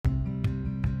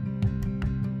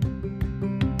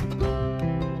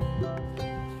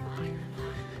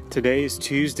Today is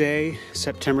Tuesday,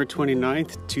 September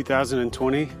 29th,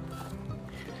 2020.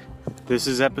 This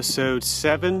is episode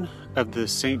 7 of the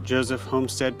St. Joseph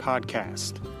Homestead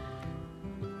podcast.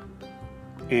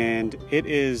 And it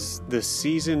is the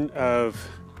season of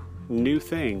new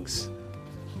things.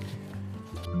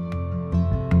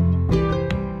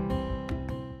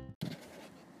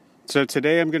 So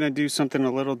today I'm going to do something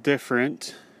a little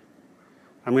different.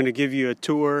 I'm going to give you a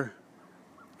tour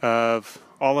of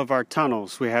all of our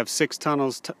tunnels. We have 6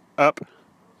 tunnels up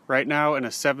right now and a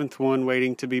 7th one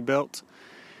waiting to be built.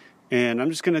 And I'm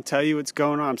just going to tell you what's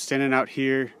going on. I'm standing out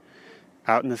here,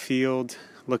 out in the field,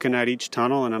 looking at each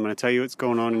tunnel, and I'm going to tell you what's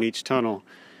going on in each tunnel.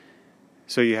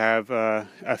 So you have a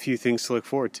few things to look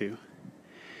forward to.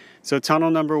 So tunnel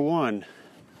number 1,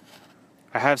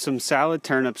 I have some salad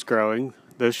turnips growing.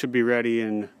 Those should be ready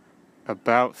in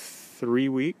about 3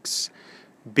 weeks.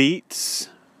 Beets,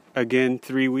 again,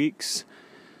 3 weeks.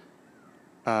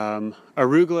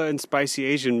 Arugula and spicy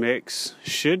Asian mix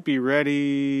should be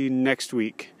ready next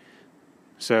week.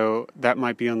 So that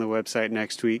might be on the website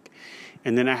next week.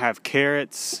 And then I have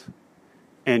carrots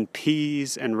and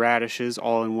peas and radishes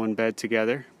all in one bed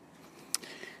together.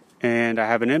 And I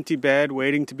have an empty bed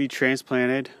waiting to be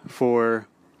transplanted for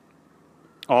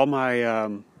all my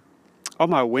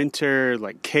winter,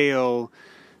 like kale,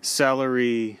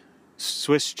 celery,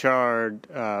 Swiss chard,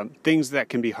 things that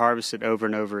can be harvested over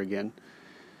and over again.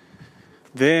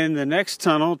 Then the next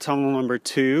tunnel number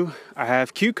 2, I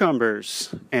have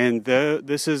cucumbers, and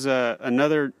this is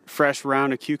another fresh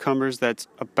round of cucumbers that's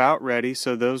about ready,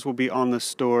 so those will be on the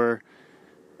store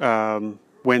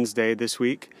Wednesday this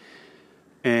week.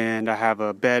 And I have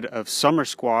a bed of summer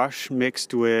squash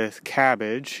mixed with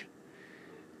cabbage,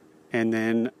 and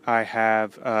then I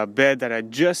have a bed that I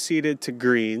just seeded to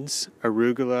greens,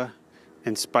 arugula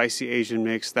and spicy Asian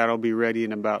mix. That'll be ready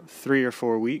in about 3 or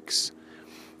 4 weeks.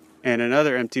 And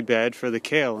another empty bed for the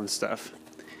kale and stuff.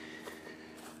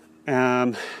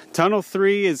 Tunnel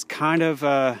 3 is kind of,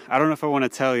 I don't know if I want to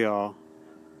tell y'all,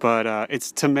 but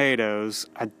it's tomatoes.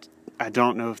 I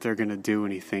don't know if they're going to do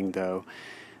anything, though.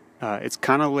 It's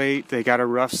kind of late. They got a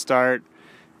rough start,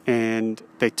 and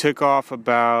they took off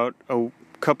about a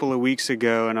couple of weeks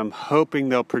ago, and I'm hoping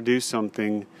they'll produce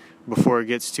something before it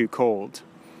gets too cold.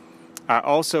 I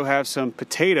also have some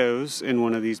potatoes in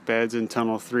one of these beds in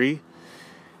Tunnel 3.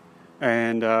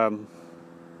 And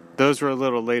those were a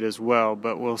little late as well,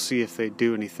 but we'll see if they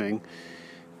do anything.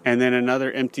 And then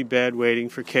another empty bed waiting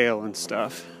for kale and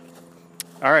stuff.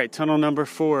 All right, tunnel number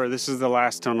 4. This is the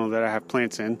last tunnel that I have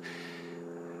plants in.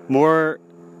 More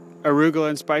arugula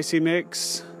and spicy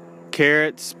mix,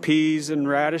 carrots, peas, and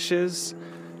radishes,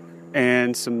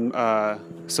 and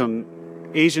some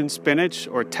Asian spinach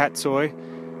or tatsoi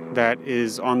that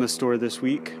is on the store this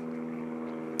week.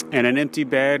 And an empty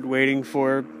bed waiting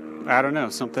for, I don't know,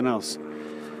 something else.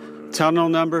 Tunnel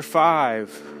number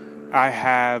 5, I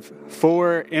have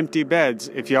 4 empty beds.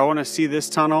 If y'all want to see this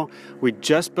tunnel, we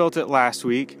just built it last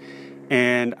week,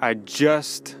 and I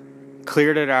just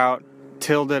cleared it out,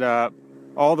 tilled it up.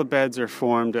 All the beds are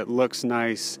formed. It looks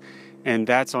nice, and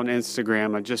that's on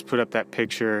Instagram. I just put up that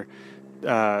picture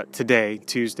today,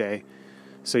 Tuesday,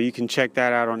 so you can check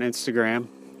that out on Instagram.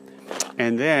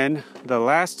 And then the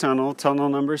last tunnel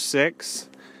number 6,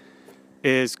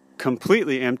 is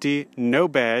completely empty, no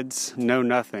beds, no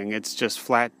nothing. It's just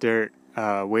flat dirt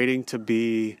waiting to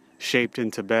be shaped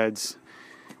into beds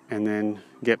and then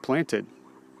get planted.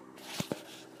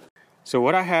 So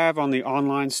what I have on the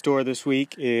online store this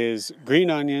week is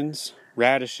green onions,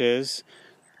 radishes,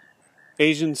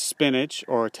 Asian spinach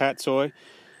or tatsoi,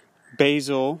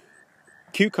 basil,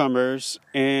 cucumbers,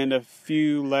 and a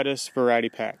few lettuce variety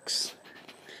packs.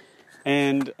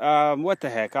 And what the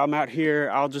heck, I'm out here,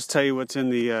 I'll just tell you what's in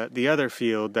the other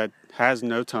field that has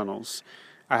no tunnels.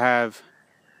 I have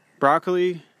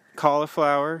broccoli,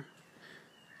 cauliflower,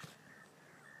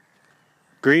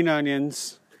 green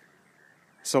onions,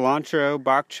 cilantro,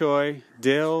 bok choy,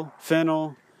 dill,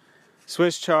 fennel,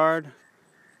 Swiss chard,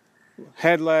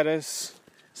 head lettuce,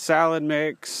 salad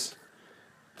mix,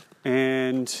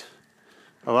 and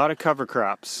a lot of cover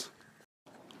crops.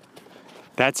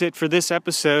 That's it for this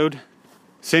episode.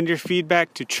 Send your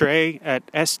feedback to Trey at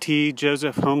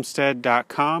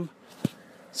stjosephhomestead.com.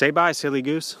 Say bye, silly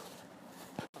goose.